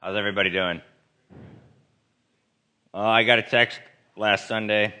How's everybody doing? I got a text last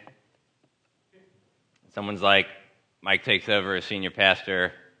Sunday. Someone's like, Mike takes over as senior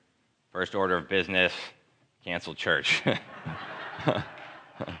pastor, first order of business, cancel church.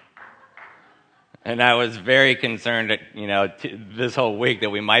 And I was very concerned that, this whole week that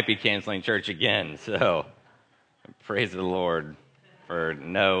we might be canceling church again. So praise the Lord for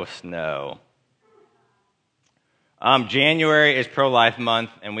no snow. January is pro-life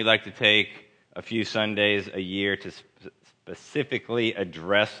month, and we like to take a few Sundays a year to specifically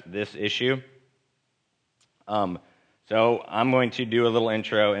address this issue. So I'm going to do a little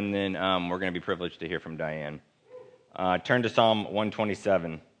intro, and then we're going to be privileged to hear from Diane. Turn to Psalm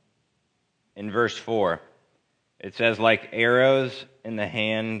 127. In verse 4, it says, "Like arrows in the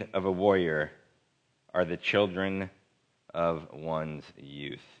hand of a warrior are the children of one's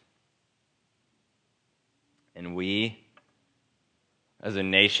youth." And we, as a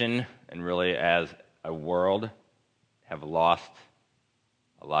nation, and really as a world, have lost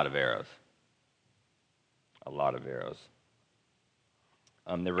a lot of arrows. A lot of arrows.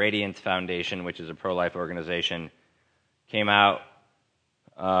 The Radiance Foundation, which is a pro-life organization, came out,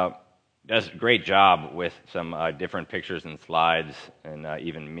 does a great job with some different pictures and slides and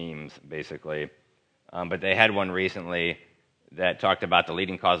even memes, basically. But they had one recently that talked about the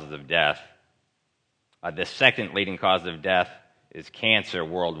leading causes of death. The second leading cause of death is cancer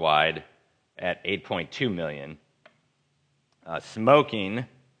worldwide at 8.2 million. Smoking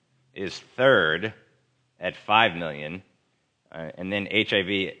is third at 5 million. And then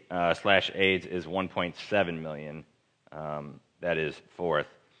HIV/AIDS is 1.7 million. That is fourth.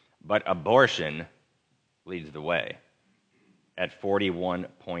 But abortion leads the way at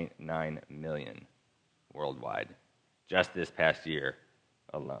 41.9 million worldwide, just this past year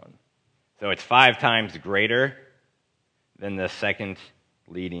alone. So it's 5 times greater than the second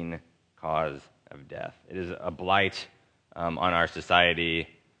leading cause of death. It is a blight on our society,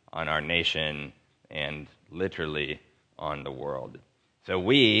 on our nation, and literally on the world. So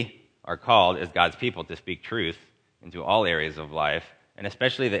we are called as God's people to speak truth into all areas of life, and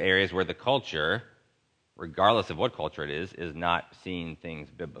especially the areas where the culture, regardless of what culture it is not seeing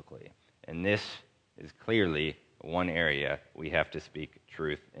things biblically. And this is clearly one area we have to speak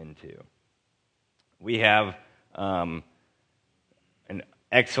truth into. We have an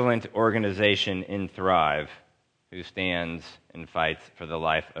excellent organization in Thrive who stands and fights for the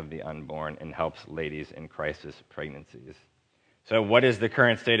life of the unborn and helps ladies in crisis pregnancies. So what is the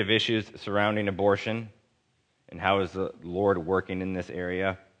current state of issues surrounding abortion, and how is the Lord working in this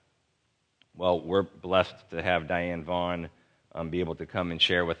area? Well, we're blessed to have Diane Vaughn be able to come and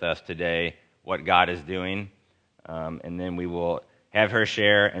share with us today what God is doing, and then we will have her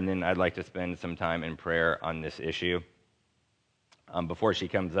share, and then I'd like to spend some time in prayer on this issue. Before she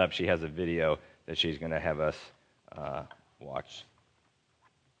comes up, she has a video that she's going to have us watch.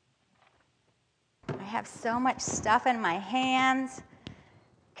 I have so much stuff in my hands.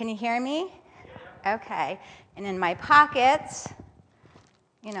 Can you hear me? Yeah. Okay. And in my pockets,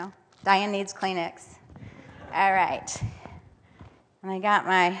 Diane needs Kleenex. All right. And I got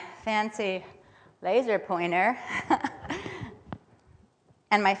my fancy laser pointer.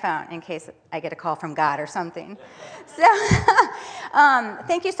 And my phone, in case I get a call from God or something. So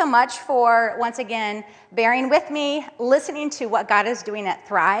thank you so much for, once again, bearing with me, listening to what God is doing at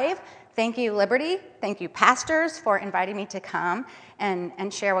Thrive. Thank you, Liberty. Thank you, pastors, for inviting me to come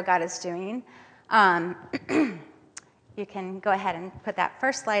and share what God is doing. You can go ahead and put that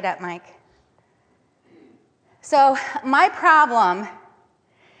first slide up, Mike. So my problem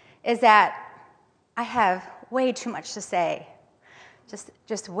is that I have way too much to say.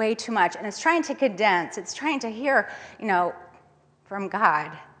 Just way too much. And it's trying to condense. It's trying to hear, from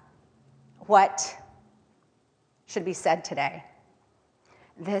God what should be said today.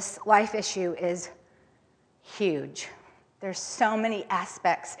 This life issue is huge. There's so many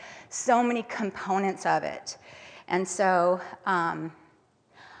aspects, so many components of it. And so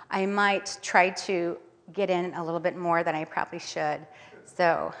I might try to get in a little bit more than I probably should.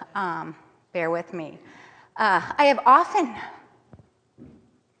 So bear with me. I have often...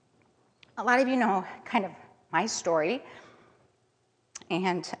 A lot of you know kind of my story,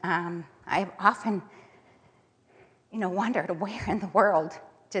 and I've often, wondered where in the world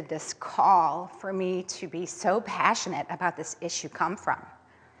did this call for me to be so passionate about this issue come from?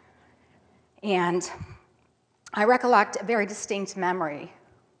 And I recollect a very distinct memory.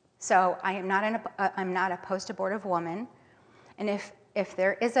 So I'm not a post-abortive woman, and if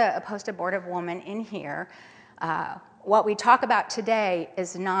there is a post-abortive woman in here, what we talk about today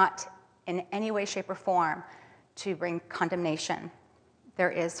is not in any way, shape, or form to bring condemnation. there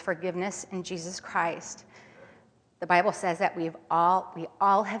is forgiveness in Jesus Christ. The Bible says that we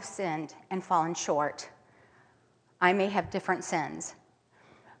all have sinned and fallen short. I may have different sins.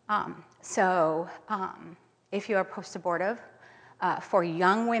 If you are post-abortive, for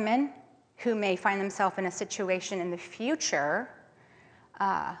young women who may find themselves in a situation in the future,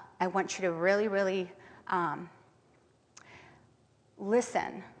 I want you to really, really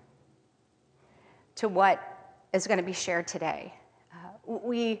listen to what is going to be shared today.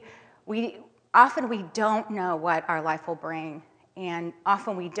 We often don't know what our life will bring, and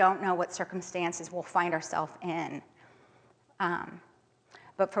often we don't know what circumstances we'll find ourselves in.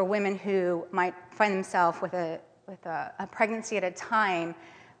 But for women who might find themselves with a pregnancy at a time,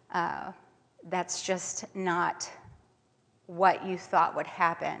 that's just not what you thought would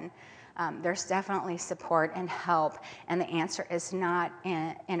happen. There's definitely support and help, and the answer is not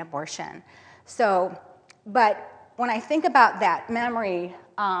in abortion. But when I think about that memory,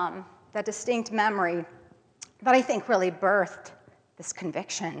 that distinct memory that I think really birthed this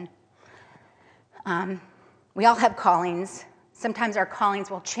conviction, we all have callings. Sometimes our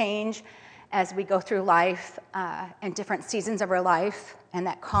callings will change as we go through life in different seasons of our life, and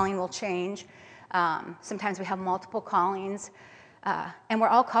that calling will change. Sometimes we have multiple callings, and we're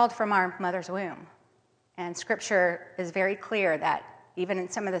all called from our mother's womb. And Scripture is very clear that even in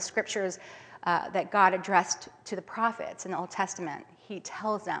some of the scriptures that God addressed to the prophets in the Old Testament, he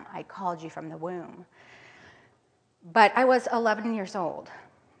tells them, I called you from the womb. But I was 11 years old.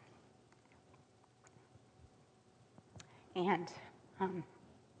 And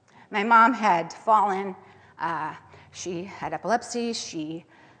my mom had fallen. She had epilepsy. She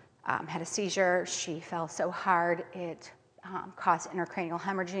had a seizure. She fell so hard it caused intracranial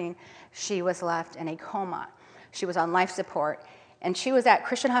hemorrhaging. She was left in a coma. She was on life support. And she was at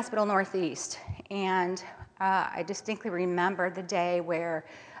Christian Hospital Northeast. And I distinctly remember the day where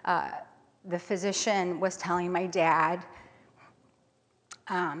the physician was telling my dad,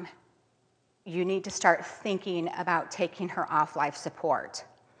 you need to start thinking about taking her off life support.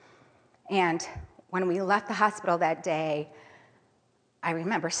 And when we left the hospital that day, I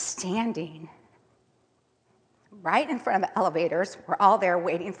remember standing right in front of the elevators. We're all there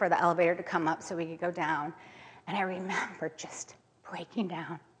waiting for the elevator to come up so we could go down. And I remember just breaking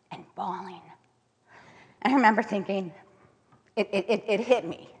down and bawling. And I remember thinking, it hit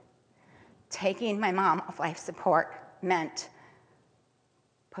me. Taking my mom off life support meant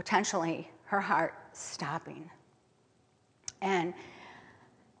potentially her heart stopping. And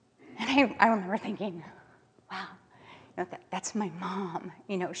I remember thinking, wow, that's my mom.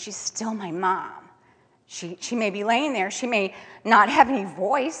 She's still my mom. She may be laying there. She may not have any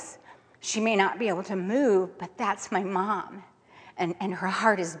voice. She may not be able to move, but that's my mom. And her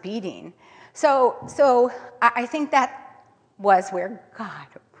heart is beating. So I think that was where God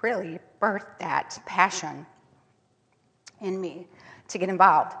really birthed that passion in me to get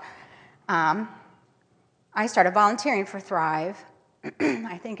involved. I started volunteering for Thrive,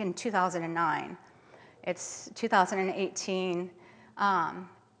 I think in 2009. It's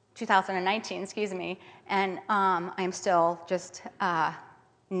 2019, excuse me, and I'm still just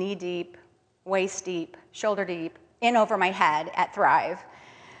knee-deep, waist-deep, shoulder-deep, in over my head at Thrive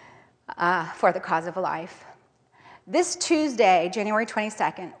for the cause of life. This Tuesday, January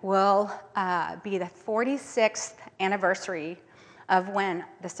 22nd, will be the 46th anniversary of when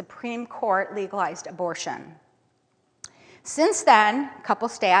the Supreme Court legalized abortion. Since then, a couple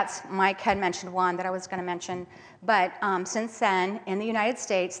stats, Mike had mentioned one that I was going to mention, but since then, in the United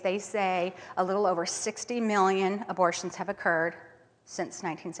States, they say a little over 60 million abortions have occurred since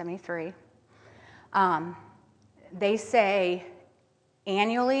 1973. They say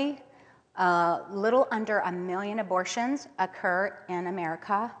annually, a little under 1 million abortions occur in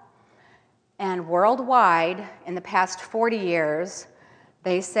America. And worldwide, in the past 40 years,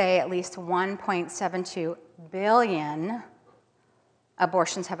 they say at least 1.72 billion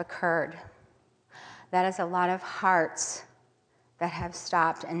abortions have occurred. That is a lot of hearts that have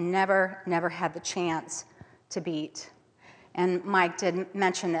stopped and never had the chance to beat. And Mike did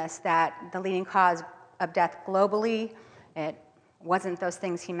mention this, that the leading cause of death globally, it wasn't those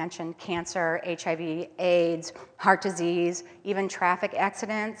things he mentioned, cancer, HIV, AIDS, heart disease, even traffic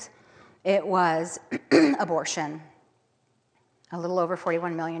accidents. It was abortion. A little over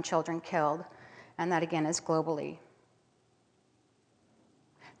 41 million children killed, and that again is globally.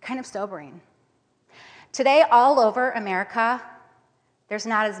 Kind of sobering. Today, all over America, there's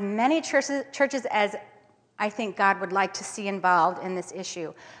not as many churches as I think God would like to see involved in this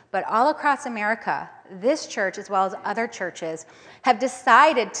issue. But all across America, this church, as well as other churches, have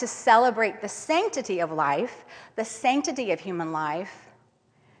decided to celebrate the sanctity of life, the sanctity of human life,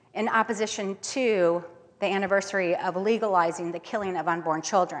 in opposition to the anniversary of legalizing the killing of unborn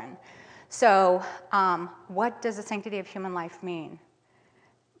children. So what does the sanctity of human life mean?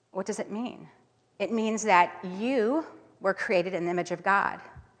 What does it mean? It means that you were created in the image of God.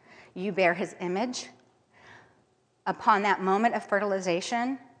 You bear his image. Upon that moment of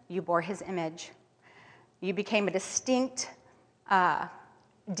fertilization, you bore his image. You became a distinct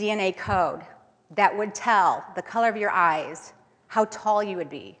DNA code that would tell the color of your eyes, how tall you would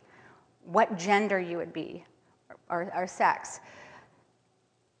be, what gender you would be, or sex,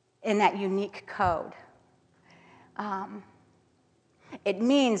 in that unique code. It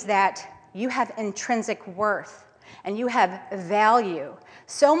means that you have intrinsic worth and you have value,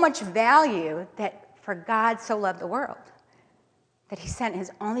 so much value that for God so loved the world that he sent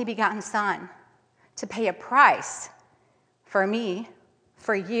his only begotten Son to pay a price for me,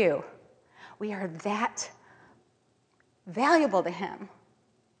 for you. We are that valuable to him.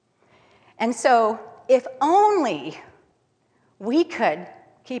 And so if only we could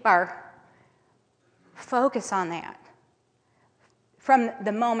keep our focus on that from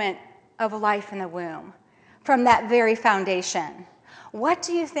the moment of life in the womb, from that very foundation. What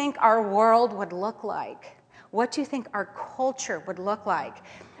do you think our world would look like? What do you think our culture would look like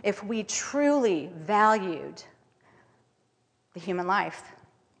if we truly valued the human life?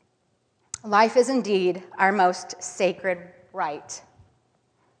 Life is indeed our most sacred right.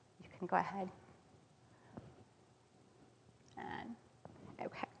 You can go ahead.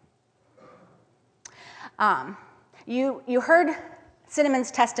 Okay. You heard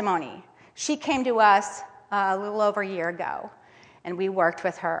Cinnamon's testimony. She came to us a little over a year ago, and we worked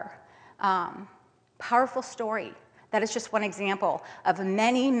with her. Powerful story. That is just one example of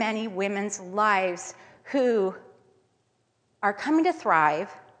many, many women's lives who are coming to thrive,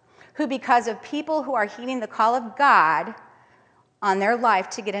 who, because of people who are heeding the call of God on their life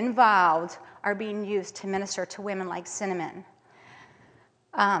to get involved, are being used to minister to women like Cinnamon.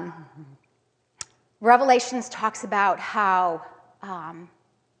 Revelations talks about how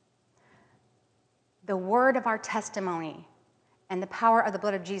the word of our testimony and the power of the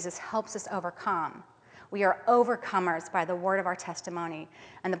blood of Jesus helps us overcome. We are overcomers by the word of our testimony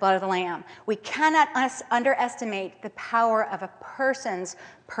and the blood of the Lamb. We cannot underestimate the power of a person's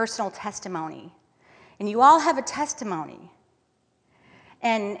personal testimony. And you all have a testimony.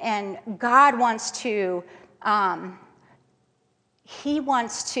 And God wants to, he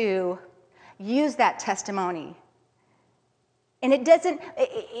wants to use that testimony. And it doesn't,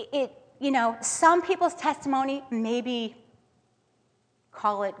 some people's testimony maybe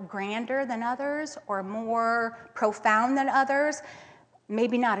call it grander than others or more profound than others,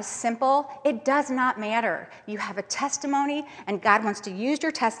 maybe not as simple. It does not matter. You have a testimony, and God wants to use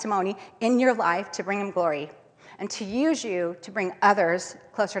your testimony in your life to bring him glory and to use you to bring others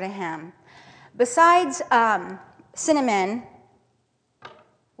closer to him. Besides Cinnamon,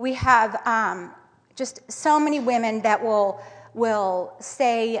 we have just so many women that will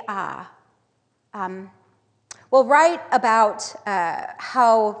say, will write about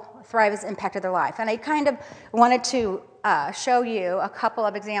how Thrive has impacted their life. And I kind of wanted to show you a couple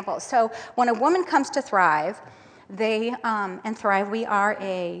of examples. So when a woman comes to Thrive, and Thrive, we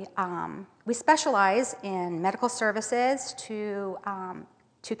specialize in medical services to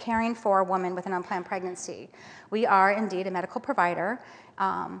caring for a woman with an unplanned pregnancy. We are indeed a medical provider.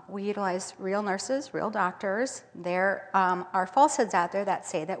 We utilize real nurses, real doctors. There are falsehoods out there that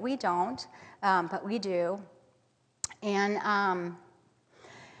say that we don't, but we do. And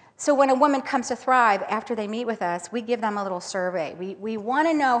so when a woman comes to Thrive, after they meet with us, we give them a little survey. We want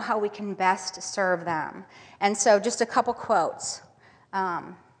to know how we can best serve them. And so just a couple quotes.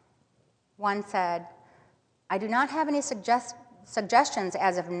 One said, "I do not have any suggestions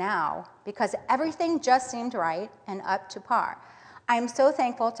as of now because everything just seemed right and up to par. I am so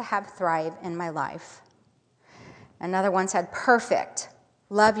thankful to have Thrive in my life." Another one said, "Perfect.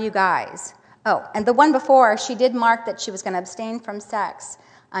 Love you guys." Oh, and the one before, she did mark that she was going to abstain from sex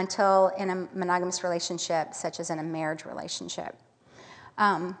until in a monogamous relationship, such as in a marriage relationship.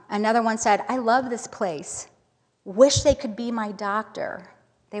 Another one said, "I love this place. Wish they could be my doctor."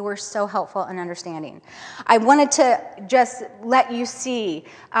 They were so helpful and understanding. I wanted to just let you see,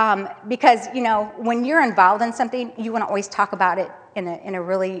 because, when you're involved in something, you want to always talk about it in a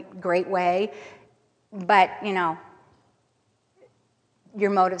really great way. But, your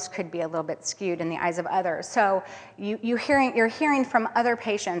motives could be a little bit skewed in the eyes of others. So you're hearing from other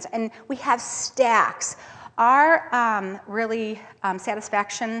patients, and we have stacks. Our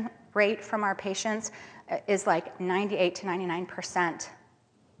satisfaction rate from our patients is like 98 to 99%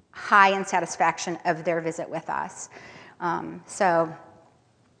 high in satisfaction of their visit with us. So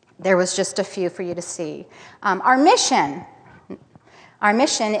there was just a few for you to see. Our mission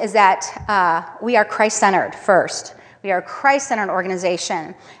is that we are Christ-centered first. We are a Christ-centered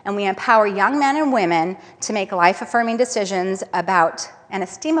organization, and we empower young men and women to make life-affirming decisions about, and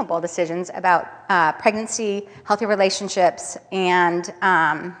esteemable decisions about pregnancy, healthy relationships, and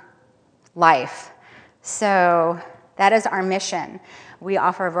life. So that is our mission. We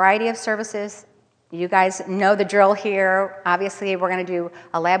offer a variety of services. You guys know the drill here. Obviously, we're going to do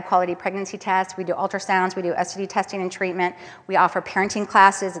a lab quality pregnancy test. We do ultrasounds. We do STD testing and treatment. We offer parenting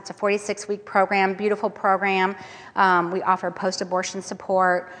classes. It's a 46-week program, beautiful program. We offer post-abortion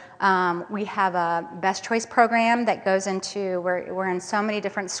support. We have a Best Choice program that goes into, we're in so many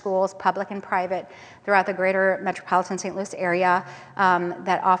different schools, public and private, throughout the greater metropolitan St. Louis area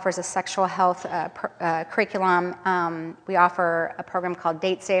that offers a sexual health curriculum. We offer a program called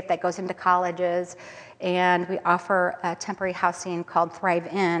Date Safe that goes into colleges. And we offer a temporary housing called Thrive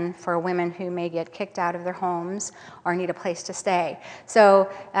In for women who may get kicked out of their homes or need a place to stay. So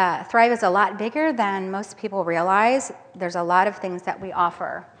Thrive is a lot bigger than most people realize. There's a lot of things that we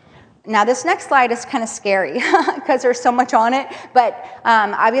offer. Now, this next slide is kind of scary because there's so much on it, but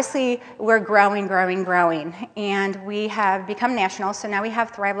obviously we're growing, and we have become national. So now we have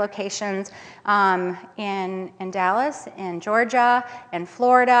Thrive locations in Dallas, in Georgia, in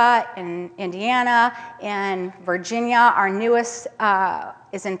Florida, in Indiana, in Virginia. Our newest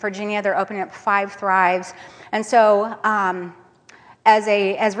is in Virginia. They're opening up 5 Thrives. And so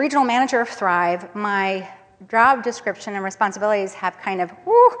as regional manager of Thrive, my job description and responsibilities have kind of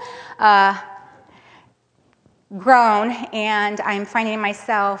grown, and I'm finding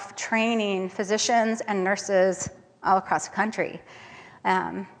myself training physicians and nurses all across the country.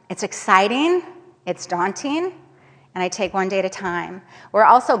 It's exciting, it's daunting, and I take one day at a time. We're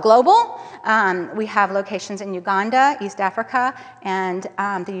also global. We have locations in Uganda, East Africa, and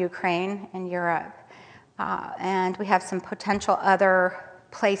the Ukraine and Europe. And we have some potential other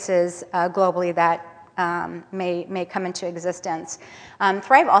places globally that may come into existence.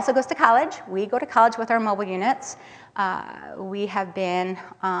 Thrive also goes to college. We go to college with our mobile units. We have been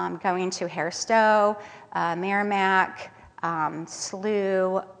going to Harris-Stowe, Merrimack,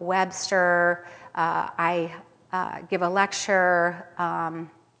 SLU, Webster. I give a lecture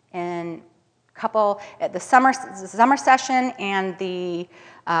in at the summer session and the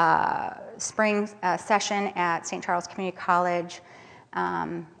spring session at St. Charles Community College.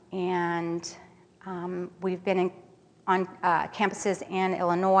 We've been on campuses in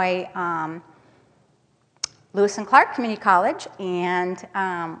Illinois, Lewis and Clark Community College, and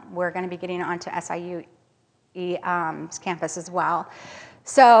we're going to be getting onto SIU campus as well.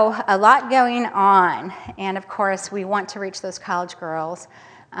 So a lot going on, and of course we want to reach those college girls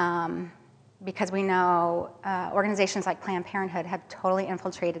because we know organizations like Planned Parenthood have totally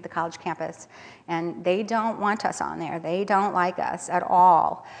infiltrated the college campus, and they don't want us on there. They don't like us at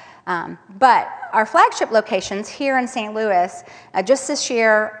all. But our flagship locations here in St. Louis, just this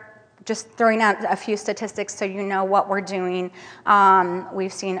year, just throwing out a few statistics so you know what we're doing,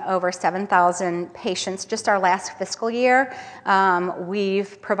 we've seen over 7,000 patients just our last fiscal year.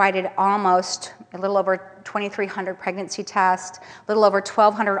 We've provided almost a little over 2,300 pregnancy tests, a little over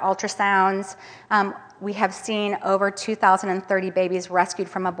 1,200 ultrasounds. We have seen over 2,030 babies rescued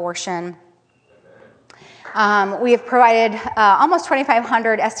from abortion. We have provided almost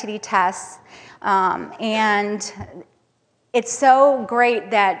 2,500 STD tests, and it's so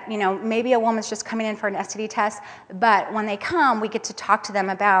great that, maybe a woman's just coming in for an STD test, but when they come, we get to talk to them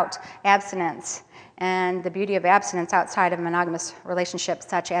about abstinence and the beauty of abstinence outside of a monogamous relationship,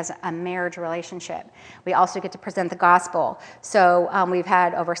 such as a marriage relationship. We also get to present the gospel. So we've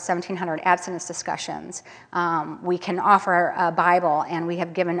had over 1,700 abstinence discussions. We can offer a Bible, and we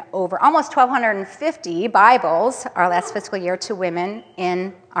have given over almost 1,250 Bibles our last fiscal year to women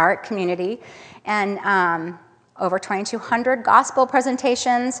in our community, and over 2,200 gospel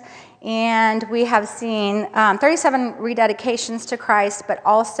presentations, and we have seen 37 rededications to Christ, but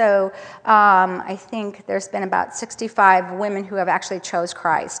also I think there's been about 65 women who have actually chose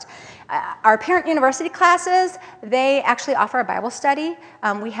Christ. Our Parent University classes, they actually offer a Bible study.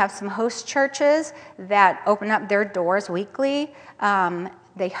 We have some host churches that open up their doors weekly.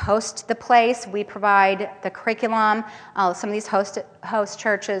 They host the place. We provide the curriculum. Some of these host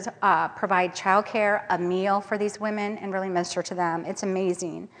churches provide childcare, a meal for these women, and really minister to them. It's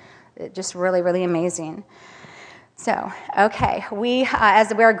amazing. Just really, really amazing. So, okay,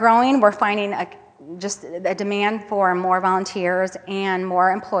 as we're growing, we're finding just a demand for more volunteers and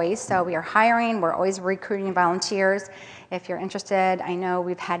more employees. So we are hiring. We're always recruiting volunteers. If you're interested, I know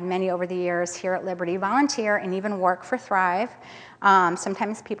we've had many over the years here at Liberty volunteer and even work for Thrive.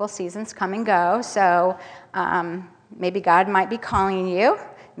 Sometimes people's seasons come and go, so maybe God might be calling you.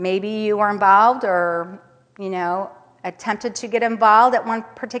 Maybe you were involved or, attempted to get involved at one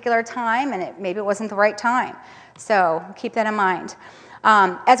particular time, and maybe it wasn't the right time. So keep that in mind.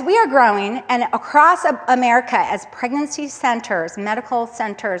 As we are growing, and across America, as pregnancy centers, medical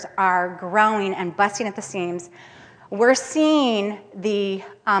centers are growing and busting at the seams, we're seeing the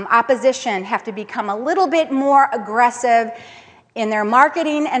opposition have to become a little bit more aggressive in their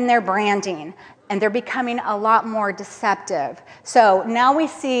marketing and their branding, and they're becoming a lot more deceptive. So now we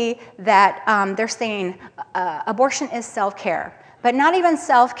see that they're saying abortion is self-care, but not even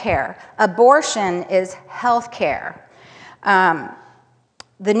self-care. Abortion is health care.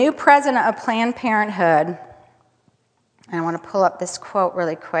 The new president of Planned Parenthood, and I want to pull up this quote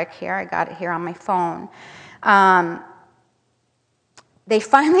really quick here. I got it here on my phone. They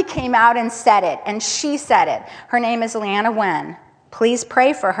finally came out and said it, and she said it. Her name is Leana Wen. Please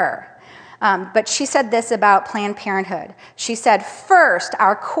pray for her. But she said this about Planned Parenthood. She said, first,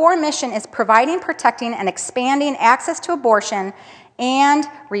 our core mission is providing, protecting, and expanding access to abortion and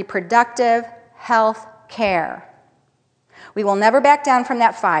reproductive health care. We will never back down from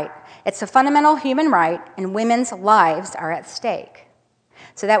that fight. It's a fundamental human right, and women's lives are at stake.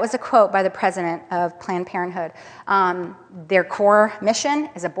 So that was a quote by the president of Planned Parenthood. Their core mission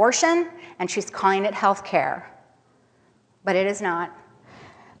is abortion, and she's calling it health care. But it is not.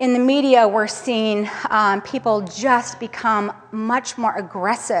 In the media, we're seeing people just become much more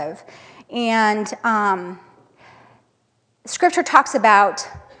aggressive. And Scripture talks about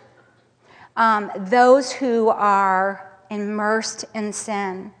those who are immersed in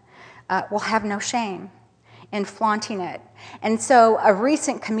sin will have no shame in flaunting it. And so a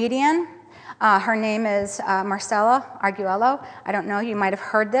recent comedian, her name is Marcella Arguello. I don't know, you might have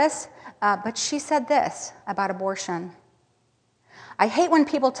heard this, but she said this about abortion. I hate when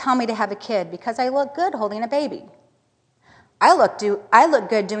people tell me to have a kid because I look good holding a baby. I look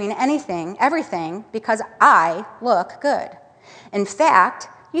good doing everything, because I look good. In fact,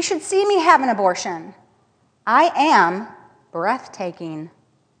 you should see me have an abortion. I am breathtaking.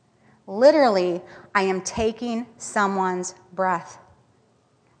 Literally, I am taking someone's breath.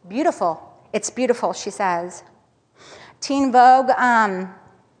 Beautiful. It's beautiful, she says. Teen Vogue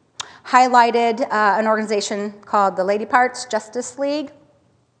highlighted an organization called the Lady Parts Justice League,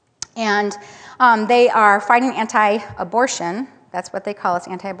 and they are fighting anti-abortion. That's what they call it,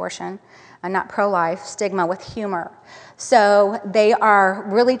 anti-abortion, not pro-life, stigma with humor. So they are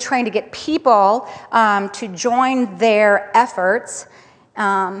really trying to get people to join their efforts,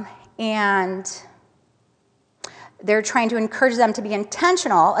 and they're trying to encourage them to be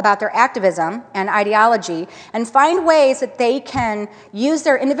intentional about their activism and ideology and find ways that they can use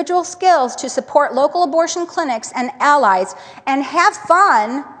their individual skills to support local abortion clinics and allies and have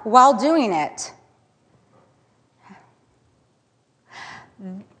fun while doing it.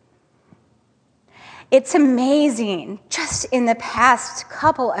 It's amazing, just in the past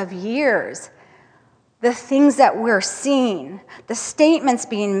couple of years, the things that we're seeing, the statements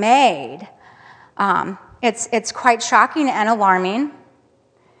being made. It's quite shocking and alarming.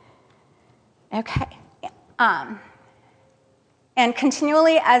 Okay. And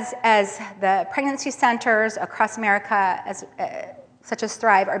continually, as the pregnancy centers across America, such as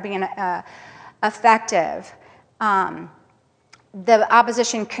Thrive, are being effective, the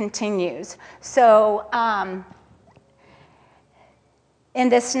opposition continues. So in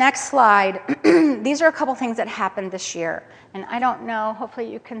this next slide, these are a couple things that happened this year. And I don't know,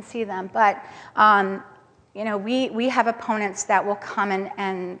 hopefully you can see them, but we have opponents that will come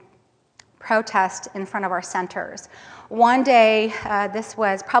and protest in front of our centers. One day, this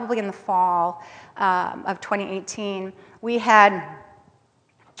was probably in the fall of 2018, we had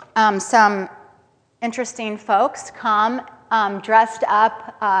some interesting folks come dressed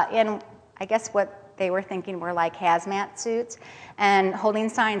up in, I guess what they were thinking were like hazmat suits, and holding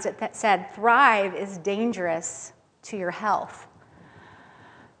signs that said, "Thrive is dangerous to your health.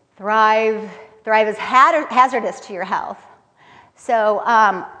 Thrive is hazardous to your health." So,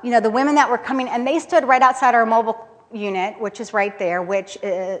 the women that were coming, and they stood right outside our mobile unit, which is right there, which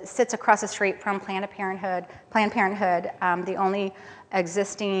sits across the street from Planned Parenthood, the only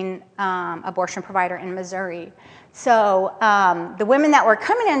existing abortion provider in Missouri. So the women that were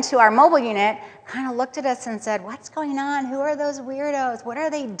coming into our mobile unit kind of looked at us and said, "What's going on? Who are those weirdos? What are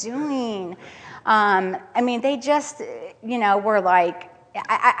they doing?" They just, were like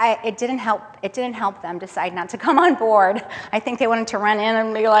it didn't help. It didn't help them decide not to come on board. I think they wanted to run in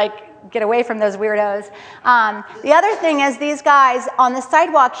and be like, get away from those weirdos. The other thing is these guys on the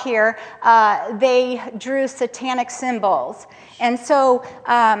sidewalk here, they drew satanic symbols. And so,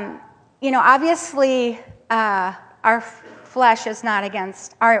 obviously our flesh is not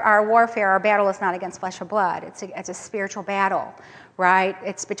against, our warfare, our battle is not against flesh or blood. It's a spiritual battle, right?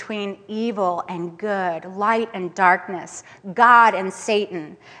 It's between evil and good, light and darkness, God and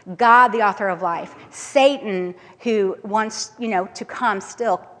Satan, God the author of life, Satan who wants, to come,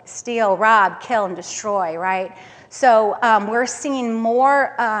 steal, rob, kill, and destroy, right? So we're seeing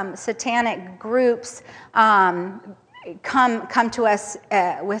more satanic groups come to us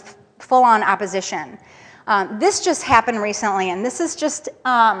with full-on opposition. This just happened recently, and this is just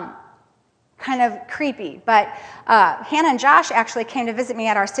kind of creepy, but Hannah and Josh actually came to visit me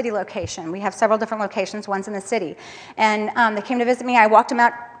at our city location. We have several different locations, one's in the city. And they came to visit me. I walked them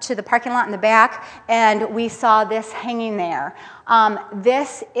out to the parking lot in the back, and we saw this hanging there.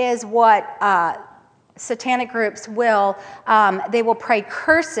 This is what satanic groups will, they will pray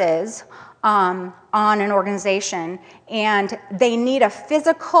curses on an organization, and they need a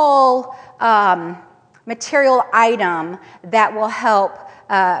physical material item that will help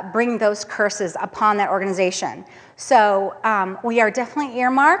bring those curses upon that organization. So we are definitely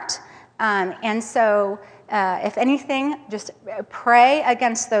earmarked, and so if anything, just pray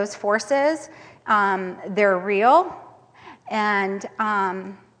against those forces. They're real, and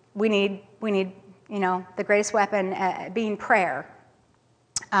we need the greatest weapon being prayer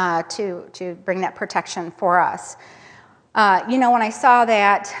to bring that protection for us. When I saw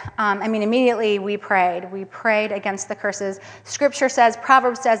that, immediately we prayed against the curses. Scripture says,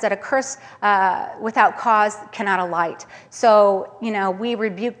 Proverbs says that a curse without cause cannot alight. So, we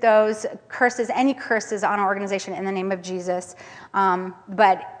rebuke those curses, any curses on our organization in the name of Jesus.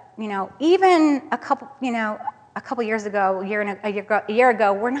 But, even a couple years ago, a year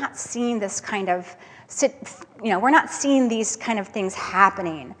ago, we're not seeing this kind of, we're not seeing these kind of things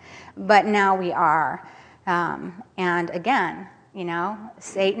happening, but now we are. And again,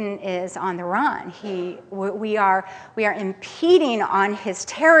 Satan is on the run. We are impeding on his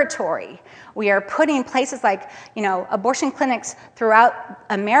territory. We are putting places like, abortion clinics throughout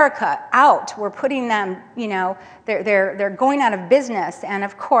America out. We're putting them, they're going out of business. And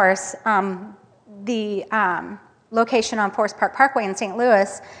of course, the location on Forest Park Parkway in St.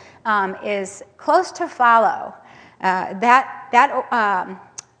 Louis is close to follow. That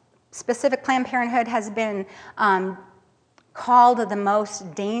specific Planned Parenthood has been called the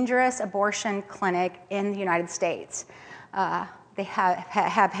most dangerous abortion clinic in the United States. They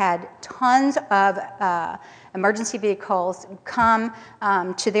have had tons of emergency vehicles come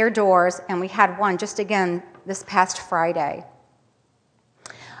to their doors, and we had one just again this past Friday.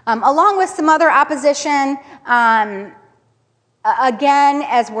 Along with some other opposition, again,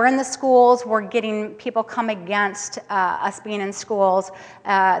 as we're in the schools, we're getting people come against us being in schools.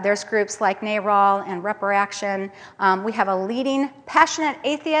 There's groups like NARAL and Reparaction. We have a leading passionate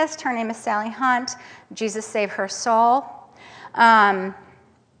atheist. Her name is Sally Hunt. Jesus save her soul.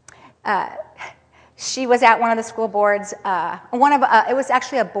 She was at one of the school boards. It was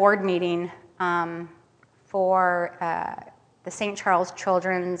actually a board meeting for the St. Charles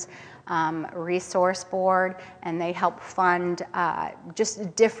Children's Resource Board, and they help fund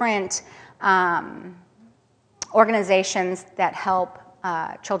just different organizations that help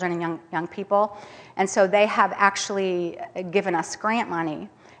children and young people. And so they have actually given us grant money,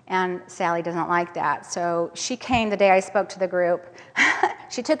 and Sally doesn't like that. So she came the day I spoke to the group.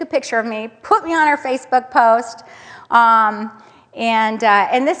 She took a picture of me, put me on her Facebook post, and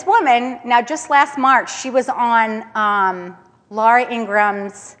this woman, now just last March, she was on Laura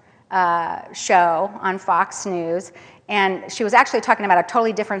Ingram's show on Fox News, and she was actually talking about a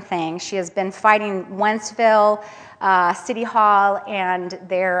totally different thing. She has been fighting Wentzville City Hall, and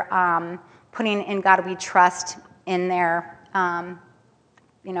they're putting In God We Trust in their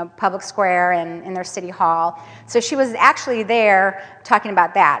public square and in their city hall. So she was actually there talking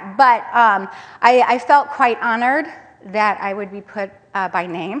about that. But I felt quite honored that I would be put by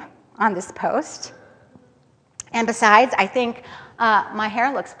name on this post. And besides, I think my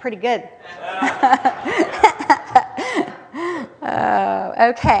hair looks pretty good.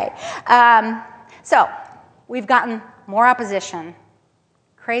 Okay. So we've gotten more opposition.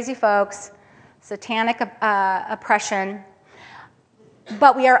 Crazy folks, satanic oppression.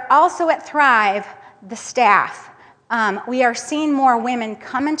 But we are also at Thrive, the staff. We are seeing more women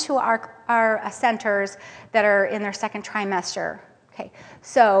come into our centers that are in their second trimester. Okay.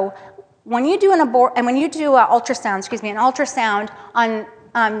 So when you do an ultrasound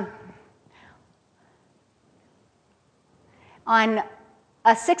on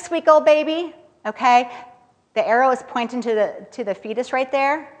a 6-week-old baby, okay, the arrow is pointing to the fetus right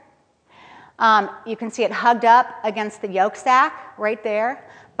there. You can see it hugged up against the yolk sac right there.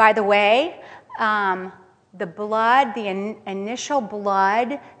 By the way, the blood, the initial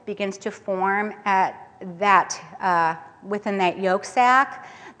blood begins to form at that within that yolk sac,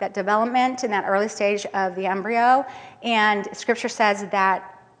 that development in that early stage of the embryo. And Scripture says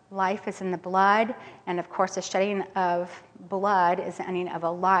that life is in the blood, and of course the shedding of blood is the ending of a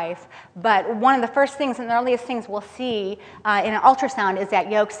life. But one of the first things and the earliest things we'll see in an ultrasound is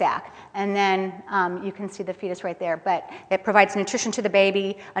that yolk sac, and then you can see the fetus right there. But it provides nutrition to the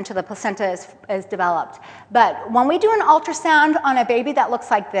baby until the placenta is developed. But when we do an ultrasound on a baby that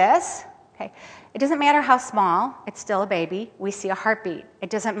looks like this, okay, it doesn't matter how small, it's still a baby. We see a heartbeat. It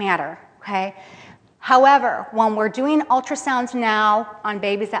doesn't matter, okay? However, when we're doing ultrasounds now on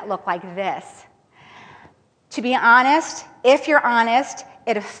babies that look like this, to be honest, if you're honest,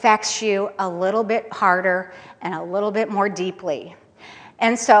 it affects you a little bit harder and a little bit more deeply.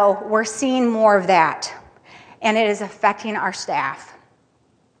 And so we're seeing more of that, and it is affecting our staff.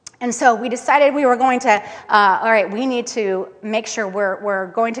 And so we decided we were going to, all right, we need to make sure we're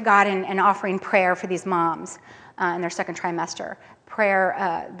going to God and offering prayer for these moms in their second trimester.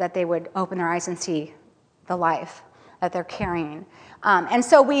 Prayer that they would open their eyes and see the life that they're carrying. And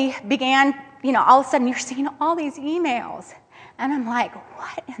so we began, all of a sudden you're seeing all these emails. And I'm like,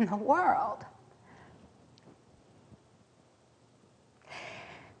 what in the world?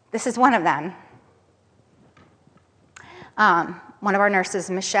 This is one of them. One of our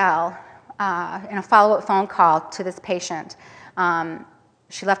nurses, Michelle, in a follow-up phone call to this patient,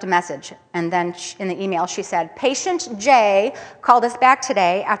 she left a message, and then in the email she said, "Patient J called us back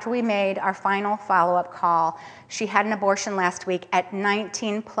today after we made our final follow-up call. She had an abortion last week at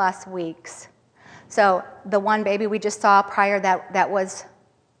 19 plus weeks." So the one baby we just saw prior, that was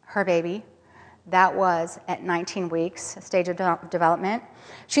her baby. That was at 19 weeks, a stage of development.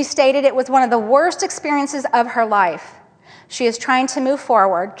 She stated it was one of the worst experiences of her life. She is trying to move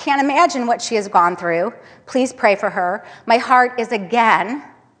forward. Can't imagine what she has gone through. Please pray for her. My heart is again,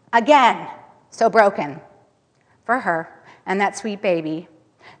 so broken for her and that sweet baby.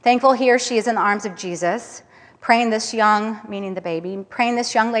 Thankful here she is in the arms of Jesus, praying this young, meaning the baby, praying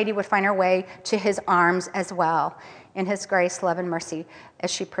this young lady would find her way to his arms as well, in his grace, love, and mercy,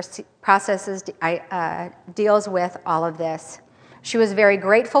 as she deals with all of this. She was very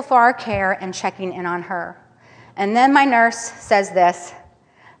grateful for our care and checking in on her. And then my nurse says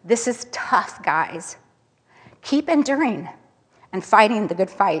this is tough, guys. Keep enduring and fighting the good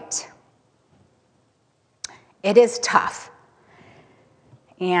fight. It is tough.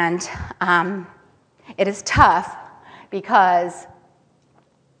 And it is tough because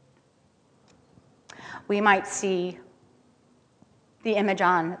we might see the image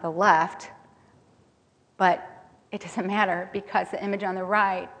on the left, but it doesn't matter because the image on the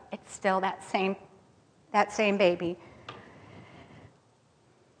right, it's still that same baby.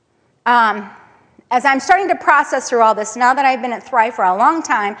 As I'm starting to process through all this, now that I've been at Thrive for a long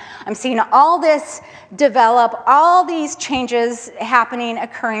time, I'm seeing all this develop, all these changes happening,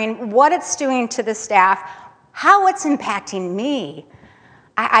 occurring, what it's doing to the staff, how it's impacting me.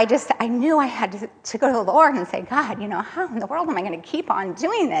 I knew I had to go to the Lord and say, God, how in the world am I going to keep on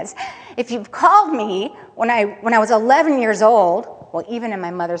doing this? If you've called me when I was 11 years old, well, even in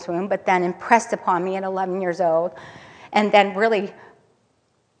my mother's womb, but then impressed upon me at 11 years old, and then really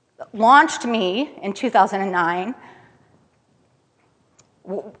launched me in 2009,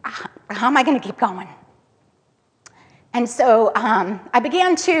 how am I going to keep going? And so I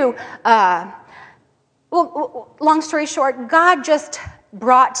began to, long story short, God just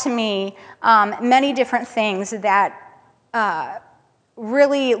brought to me many different things that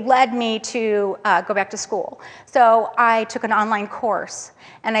really led me to go back to school. So I took an online course,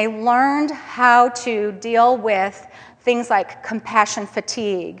 and I learned how to deal with things like compassion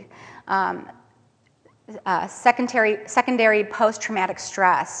fatigue, secondary post-traumatic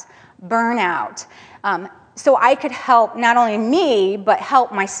stress, burnout, so I could help not only me, but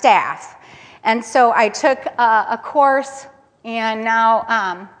help my staff. And so I took a course, and now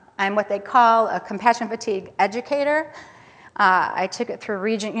I'm what they call a compassion fatigue educator. I took it through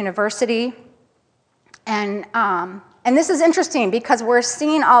Regent University, and And this is interesting because we're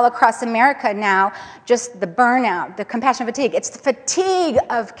seeing all across America now just the burnout, the compassion fatigue. It's the fatigue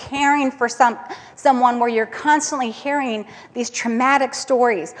of caring for someone where you're constantly hearing these traumatic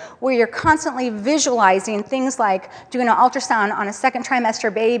stories, where you're constantly visualizing things like doing an ultrasound on a second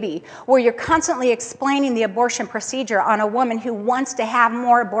trimester baby, where you're constantly explaining the abortion procedure on a woman who wants to have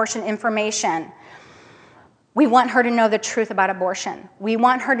more abortion information. We want her to know the truth about abortion. We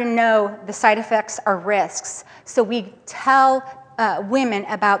want her to know the side effects or risks. So we tell women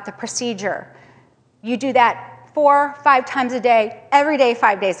about the procedure. You do that 4-5 times a day, every day,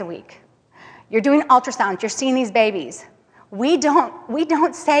 5 days a week. You're doing ultrasounds. You're seeing these babies. We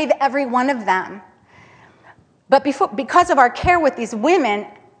don't save every one of them. But because of our care with these women,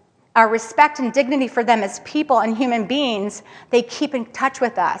 our respect and dignity for them as people and human beings, they keep in touch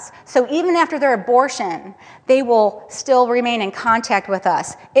with us. So even after their abortion, they will still remain in contact with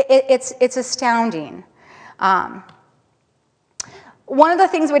us. It's astounding. One of the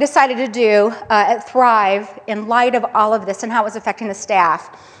things we decided to do at Thrive, in light of all of this and how it was affecting the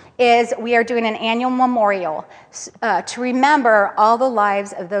staff, is we are doing an annual memorial to remember all the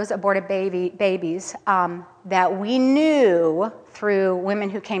lives of those aborted babies that we knew through women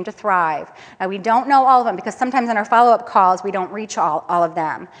who came to Thrive. Now, we don't know all of them because sometimes in our follow-up calls we don't reach all of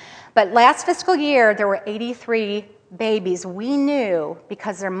them. But last fiscal year, there were 83 babies we knew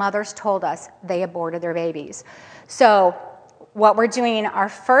because their mothers told us they aborted their babies. So what we're doing, our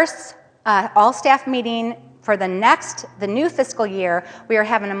first all-staff meeting for the new fiscal year, we are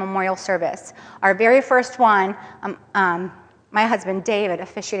having a memorial service. Our very first one, my husband David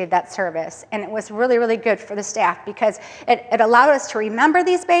officiated that service, and it was really, really good for the staff because it allowed us to remember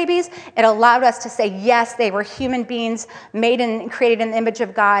these babies. It allowed us to say, yes, they were human beings made and created in the image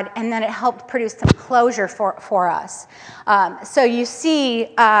of God, and then it helped produce some closure for us. So you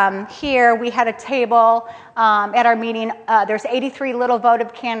see here we had a table at our meeting. There's 83 little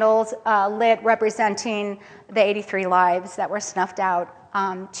votive candles lit representing the 83 lives that were snuffed out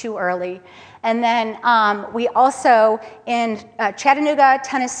too early. And then we also, in Chattanooga,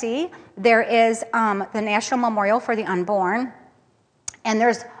 Tennessee, there is the National Memorial for the Unborn, and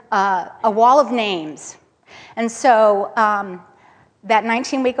there's a wall of names. And so that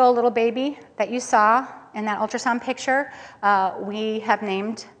 19-week-old little baby that you saw in that ultrasound picture, we have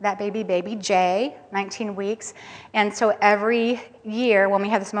named that baby J, 19 weeks. And so every year when we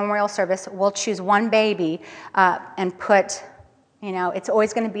have this memorial service, we'll choose one baby and put, it's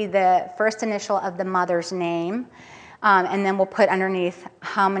always going to be the first initial of the mother's name. And then we'll put underneath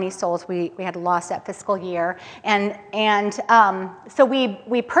how many souls we had lost that fiscal year. And so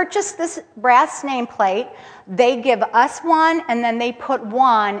we purchased this brass nameplate. They give us one, and then they put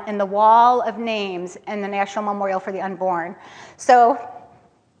one in the wall of names in the National Memorial for the Unborn. So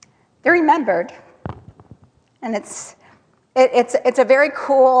they're remembered, and it's a very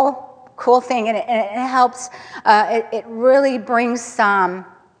cool thing, and it helps. It really brings some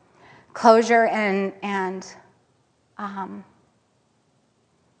closure and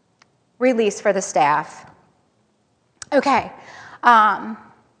release for the staff. Okay,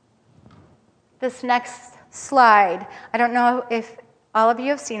 this next slide, I don't know if all of you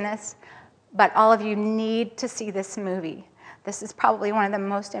have seen this, but all of you need to see this movie. This is probably one of the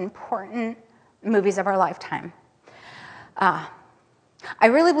most important movies of our lifetime. I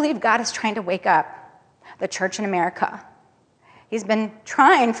really believe God is trying to wake up the church in America. He's been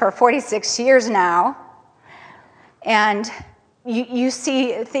trying for 46 years now. And you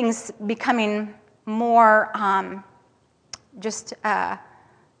see things becoming more just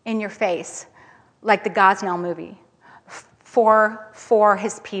in your face, like the Gosnell movie, for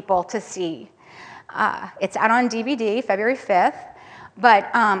his people to see. It's out on DVD, February 5th, but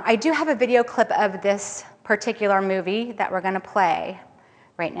I do have a video clip of this particular movie that we're going to play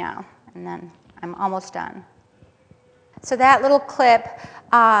right now, and then I'm almost done. So that little clip,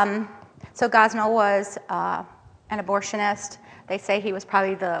 so Gosnell was an abortionist. They say he was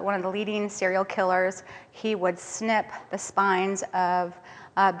probably one of the leading serial killers. He would snip the spines of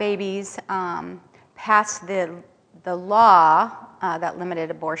babies, passed the law that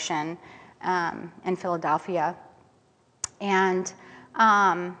limited abortion in Philadelphia, and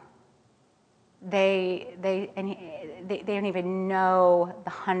they don't even know the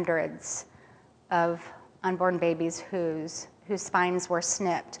hundreds of unborn babies whose spines were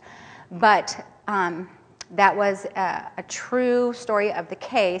snipped, but that was a true story of the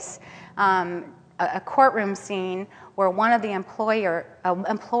case, a courtroom scene where one of the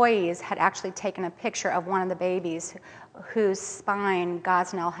employees had actually taken a picture of one of the babies whose spine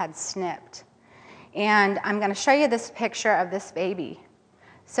Gosnell had snipped. And I'm going to show you this picture of this baby.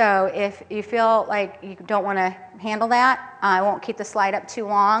 So if you feel like you don't want to handle that, I won't keep the slide up too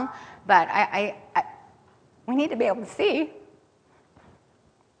long, but we need to be able to see.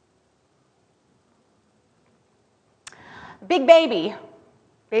 Big baby,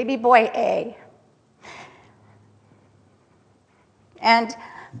 baby boy A. And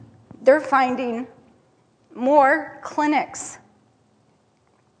they're finding more clinics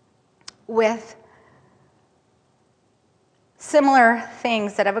with similar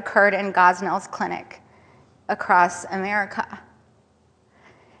things that have occurred in Gosnell's clinic across America.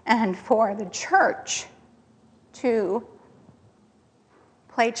 And for the church to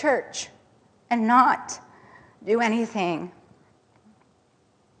play church and not do anything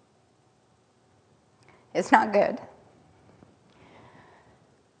is not good.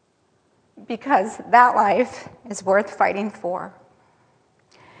 Because that life is worth fighting for.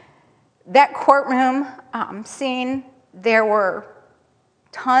 That courtroom scene, there were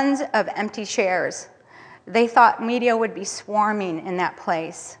tons of empty chairs. They thought media would be swarming in that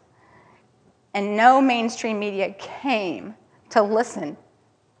place. And no mainstream media came to listen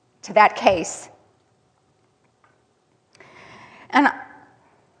to that case. And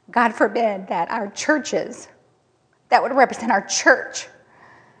God forbid that our churches, that would represent our church,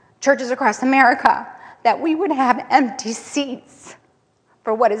 churches across America, that we would have empty seats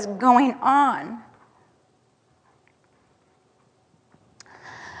for what is going on.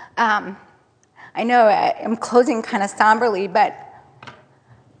 I know I'm closing kind of somberly, but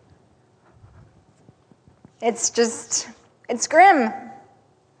it's grim.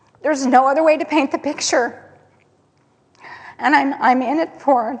 There's no other way to paint the picture. And I'm in it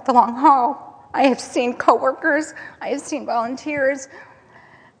for the long haul. I have seen coworkers, I have seen volunteers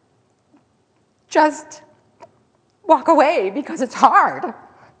just walk away because it's hard.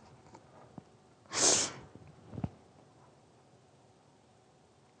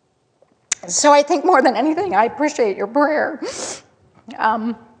 So I think more than anything, I appreciate your prayer.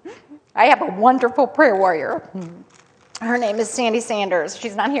 I have a wonderful prayer warrior. Her name is Sandy Sanders.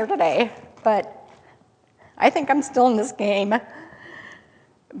 She's not here today, but I think I'm still in this game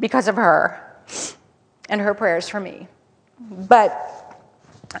because of her and her prayers for me. But,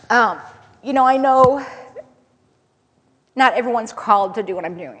 I know not everyone's called to do what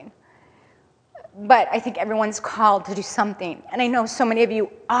I'm doing. But I think everyone's called to do something. And I know so many of you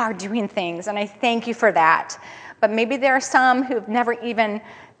are doing things, and I thank you for that. But maybe there are some who've never even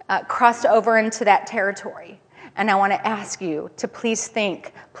crossed over into that territory. And I want to ask you to please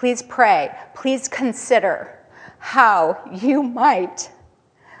think, please pray, please consider how you might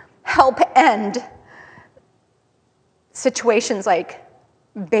help end situations like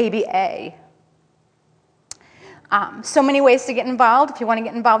baby A. So many ways to get involved. If you want to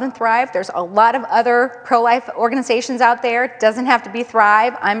get involved in Thrive, there's a lot of other pro-life organizations out there. It doesn't have to be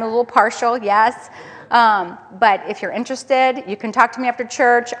Thrive. I'm a little partial, yes. But if you're interested, you can talk to me after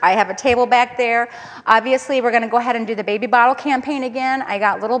church. I have a table back there. Obviously, we're going to go ahead and do the baby bottle campaign again. I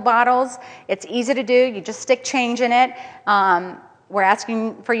got little bottles. It's easy to do. You just stick change in it. We're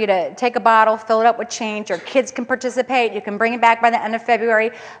asking for you to take a bottle, fill it up with change. Your kids can participate. You can bring it back by the end of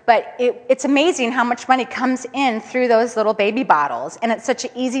February. But it's amazing how much money comes in through those little baby bottles. And it's such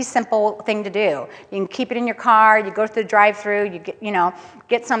an easy, simple thing to do. You can keep it in your car. You go through the drive-thru. You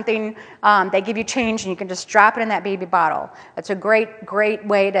get something. They give you change, and you can just drop it in that baby bottle. It's a great, great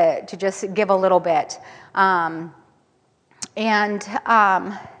way to just give a little bit.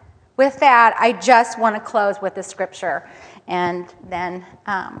 With that, I just want to close with the scripture. And then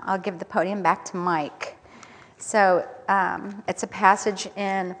I'll give the podium back to Mike. So it's a passage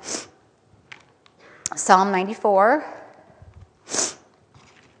in Psalm 94.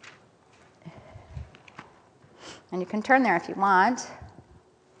 And you can turn there if you want.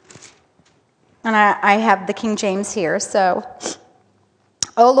 And I have the King James here. So,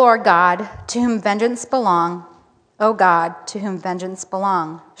 O Lord God, to whom vengeance belong, O God, to whom vengeance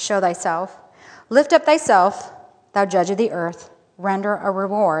belong, show thyself. Lift up thyself, thou judge of the earth, render a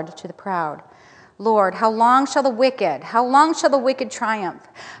reward to the proud. Lord, how long shall the wicked triumph?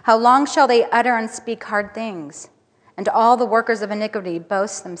 How long shall they utter and speak hard things? And all the workers of iniquity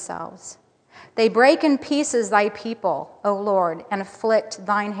boast themselves. They break in pieces thy people, O Lord, and afflict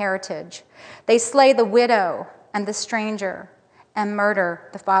thine heritage. They slay the widow and the stranger, and murder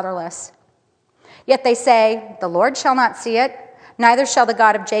the fatherless. Yet they say, the Lord shall not see it, neither shall the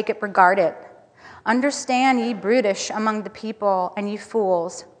God of Jacob regard it. Understand, ye brutish among the people, and ye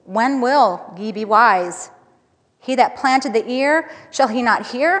fools. When will ye be wise? He that planted the ear, shall he not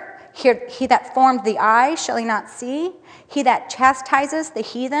hear? He that formed the eye, shall he not see? He that chastises the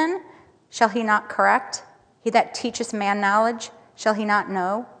heathen, shall he not correct? He that teacheth man knowledge, Shall he not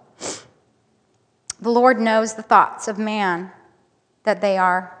know? The Lord knows the thoughts of man, that they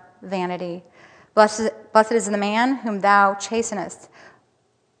are vanity. Blessed is the man whom thou chastenest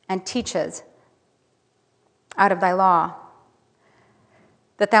and teachest out of thy law,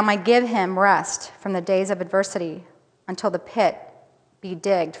 that thou might give him rest from the days of adversity, until the pit be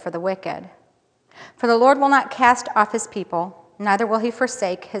digged for the wicked. For the Lord will not cast off his people, neither will he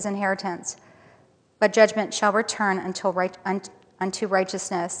forsake his inheritance. But judgment shall return unto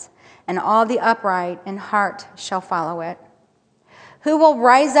righteousness, and all the upright in heart shall follow it. Who will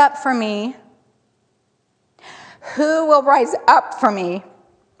rise up for me? Who will rise up for me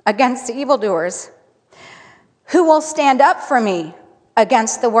against the evildoers? Who will stand up for me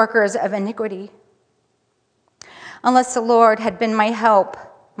against the workers of iniquity? Unless the Lord had been my help,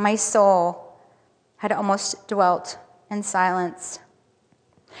 my soul had almost dwelt in silence.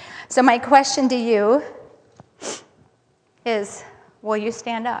 So my question to you is, will you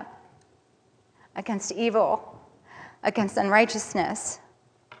stand up against evil, against unrighteousness?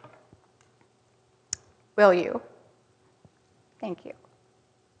 Will you? Thank you.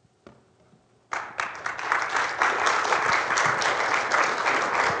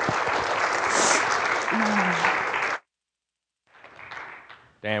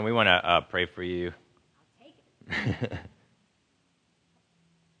 Dan, we want to pray for you. I'll take it.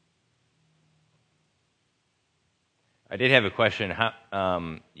 I did have a question.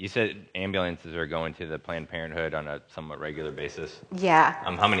 You said ambulances are going to the Planned Parenthood on a somewhat regular basis. Yeah.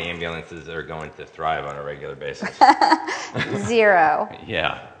 How many ambulances are going to Thrive on a regular basis? 0.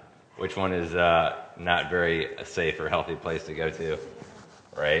 Yeah. Which one is not very a safe or healthy place to go to,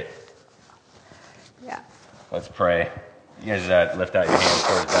 right? Yeah. Let's pray. You guys lift out your hands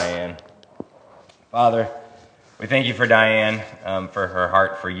towards Diane. Father, we thank you for Diane, for her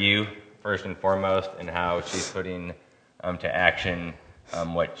heart for you, first and foremost, and how she's putting to action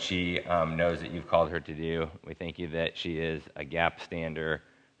what she knows that you've called her to do. We thank you that she is a gap stander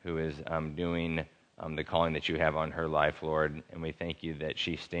who is doing the calling that you have on her life, Lord. And we thank you that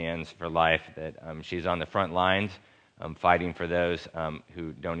she stands for life, that she's on the front lines fighting for those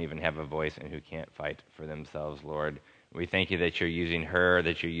who don't even have a voice and who can't fight for themselves, Lord. We thank you that you're using her,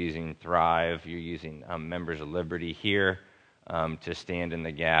 that you're using Thrive, you're using members of Liberty here to stand in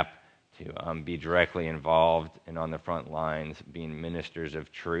the gap, to be directly involved and on the front lines, being ministers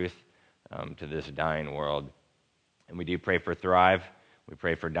of truth to this dying world. And we do pray for Thrive. We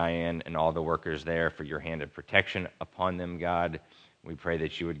pray for Diane and all the workers there, for your hand of protection upon them, God. We pray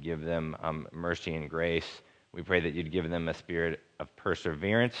that you would give them mercy and grace. We pray that you'd give them a spirit of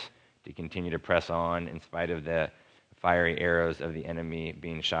perseverance to continue to press on in spite of the fiery arrows of the enemy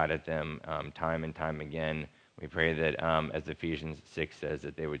being shot at them time and time again. We pray that, as Ephesians 6 says,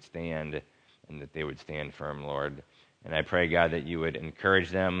 that they would stand and that they would stand firm, Lord. And I pray, God, that you would encourage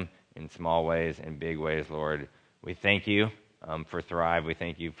them in small ways and big ways, Lord. We thank you for Thrive. We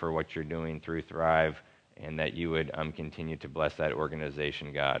thank you for what you're doing through Thrive, and that you would continue to bless that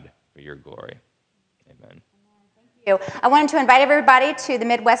organization, God, for your glory. Amen. I wanted to invite everybody to the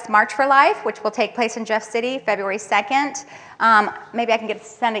Midwest March for Life, which will take place in Jeff City, February 2nd. Maybe I can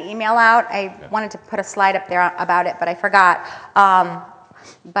send an email out. I wanted to put a slide up there about it, but I forgot.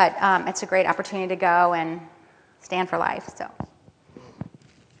 But it's a great opportunity to go and stand for life.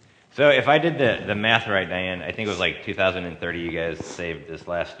 So if I did the math right, Diane, I think it was like 2,030 you guys saved this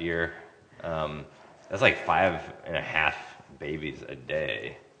last year. That's like 5.5 babies a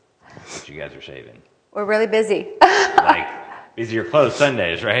day that you guys are saving. We're really busy. These are your closed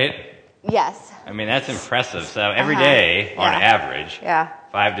Sundays, right? Yes. I mean, that's impressive. So every day, on average,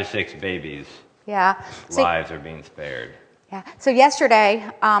 5 to 6 babies' lives are being spared. Yeah. So yesterday,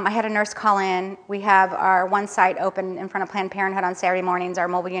 I had a nurse call in. We have our one site open in front of Planned Parenthood on Saturday mornings, our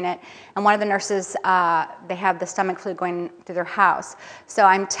mobile unit. And one of the nurses, they have the stomach flu going through their house. So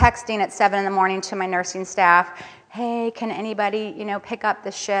I'm texting at 7 in the morning to my nursing staff, hey, can anybody, pick up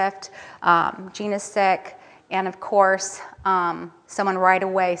the shift? Gina's sick. And of course, someone right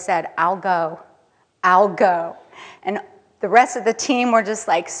away said, I'll go. And the rest of the team were just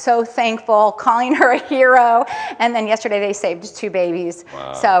so thankful, calling her a hero. And then yesterday they saved 2 babies.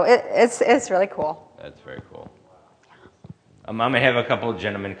 Wow. So it's really cool. That's very cool. I'm going to have a couple of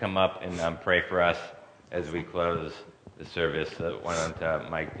gentlemen come up and pray for us as we close the service. Why don't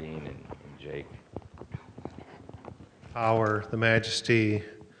Mike Dean and Jake? Power, the majesty,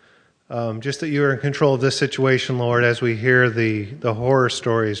 just that you are in control of this situation, Lord, as we hear the horror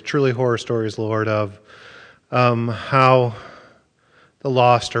stories, truly horror stories, Lord, of how the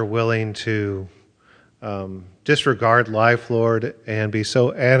lost are willing to disregard life, Lord, and be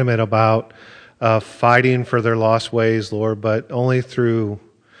so adamant about fighting for their lost ways, Lord, but only through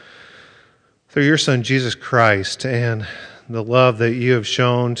your Son, Jesus Christ, and the love that you have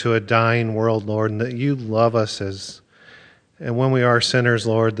shown to a dying world, Lord, and that you love us and when we are sinners,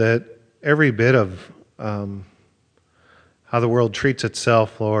 Lord, that every bit of how the world treats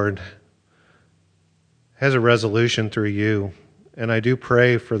itself, Lord, has a resolution through you. And I do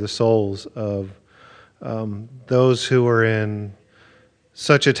pray for the souls of those who are in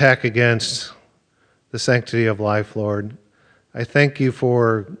such attack against the sanctity of life, Lord. I thank you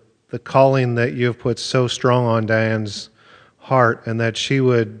for the calling that you have put so strong on Diane's heart, and that she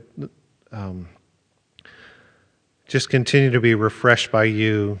would just continue to be refreshed by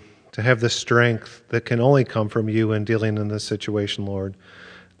you, to have the strength that can only come from you in dealing in this situation, Lord.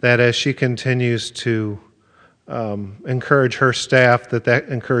 That as she continues to encourage her staff, that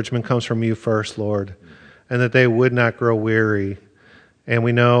encouragement comes from you first, Lord, and that they would not grow weary. And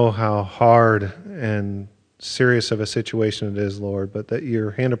we know how hard and serious of a situation it is, Lord, but that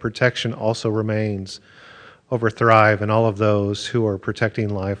your hand of protection also remains over Thrive and all of those who are protecting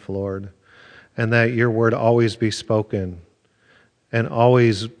life, Lord, and that your word always be spoken and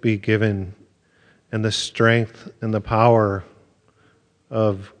always be given, and the strength and the power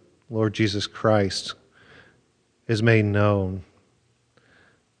of Lord Jesus Christ is made known.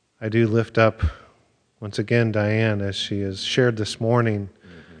 I do lift up once again Diane, as she has shared this morning,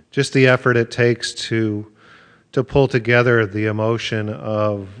 just the effort it takes to pull together the emotion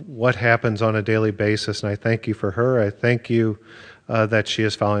of what happens on a daily basis. And I thank you for her. I thank you that she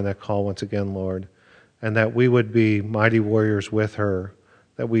is following that call once again, Lord, and that we would be mighty warriors with her,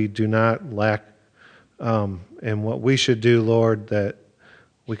 that we do not lack in what we should do, Lord, that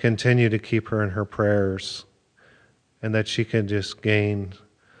we continue to keep her in her prayers, and that she can just gain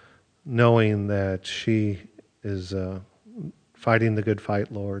knowing that she is fighting the good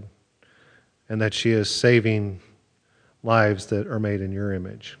fight, Lord, and that she is saving lives that are made in your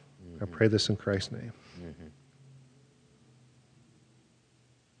image. I pray this in Christ's name.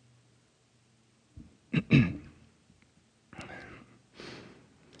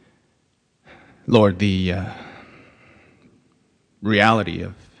 Lord, the reality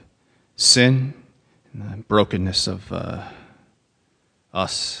of sin and the brokenness of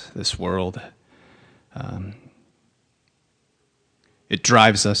us, this world, it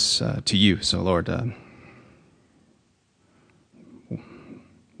drives us to you. So, Lord,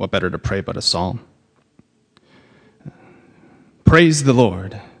 what better to pray but a psalm? Praise the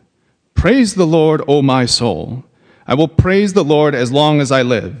Lord. Praise the Lord, O my soul. I will praise the Lord as long as I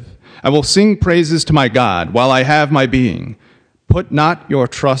live. I will sing praises to my God while I have my being. Put not your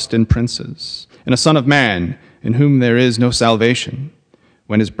trust in princes, in a son of man, in whom there is no salvation.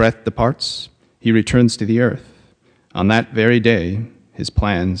 When his breath departs, he returns to the earth. On that very day, his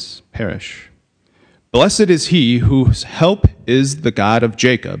plans perish. Blessed is he whose help is the God of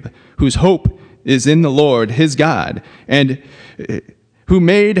Jacob, whose hope is in the Lord his God, and who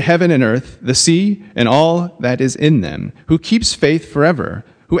made heaven and earth, the sea, and all that is in them, who keeps faith forever,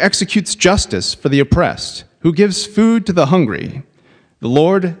 who executes justice for the oppressed, who gives food to the hungry. The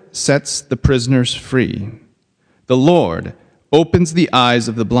Lord sets the prisoners free. The Lord opens the eyes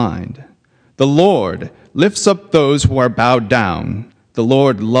of the blind. The Lord lifts up those who are bowed down. The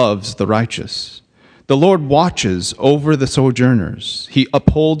Lord loves the righteous. The Lord watches over the sojourners. He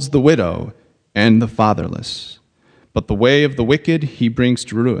upholds the widow and the fatherless. But the way of the wicked he brings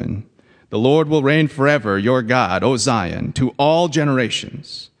to ruin. The Lord will reign forever, your God, O Zion, to all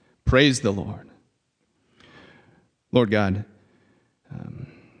generations. Praise the Lord. Lord God,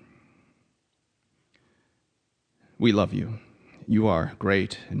 we love you. You are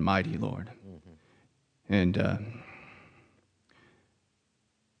great and mighty, Lord. And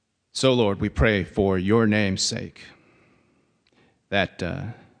so, Lord, we pray for your name's sake that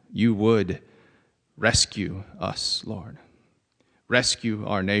you would rescue us, Lord. Rescue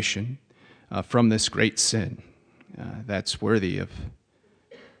our nation from this great sin that's worthy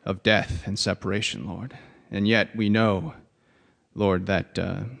of death and separation, Lord. And yet we know, Lord, that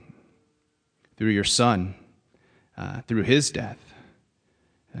through your Son, through his death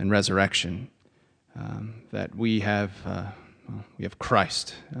and resurrection, that we have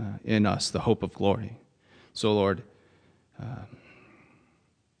Christ in us, the hope of glory. So, Lord,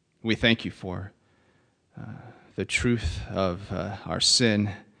 we thank you for the truth of our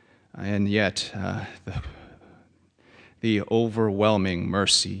sin, and yet the overwhelming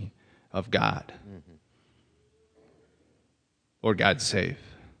mercy of God. Lord God, save.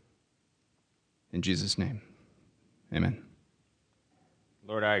 In Jesus' name, amen.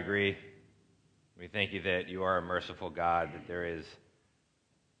 Lord, I agree. We thank you that you are a merciful God, that there is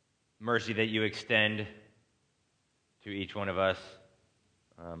mercy that you extend to each one of us.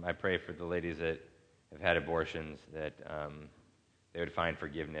 I pray for the ladies that have had abortions, that they would find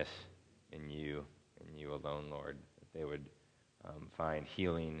forgiveness in you alone, Lord. That they would find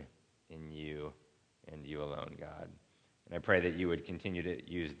healing in you and you alone, God. And I pray that you would continue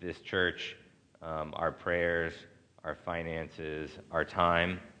to use this church, our prayers, our finances, our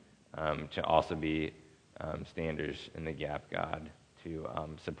time, to also be standers in the gap, God, to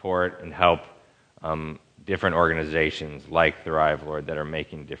support and help different organizations like Thrive, Lord, that are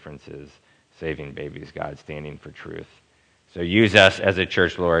making differences, saving babies, God, standing for truth. So use us as a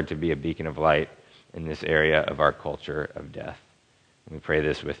church, Lord, to be a beacon of light in this area of our culture of death. And we pray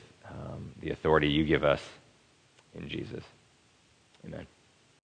this with the authority you give us in Jesus. Amen.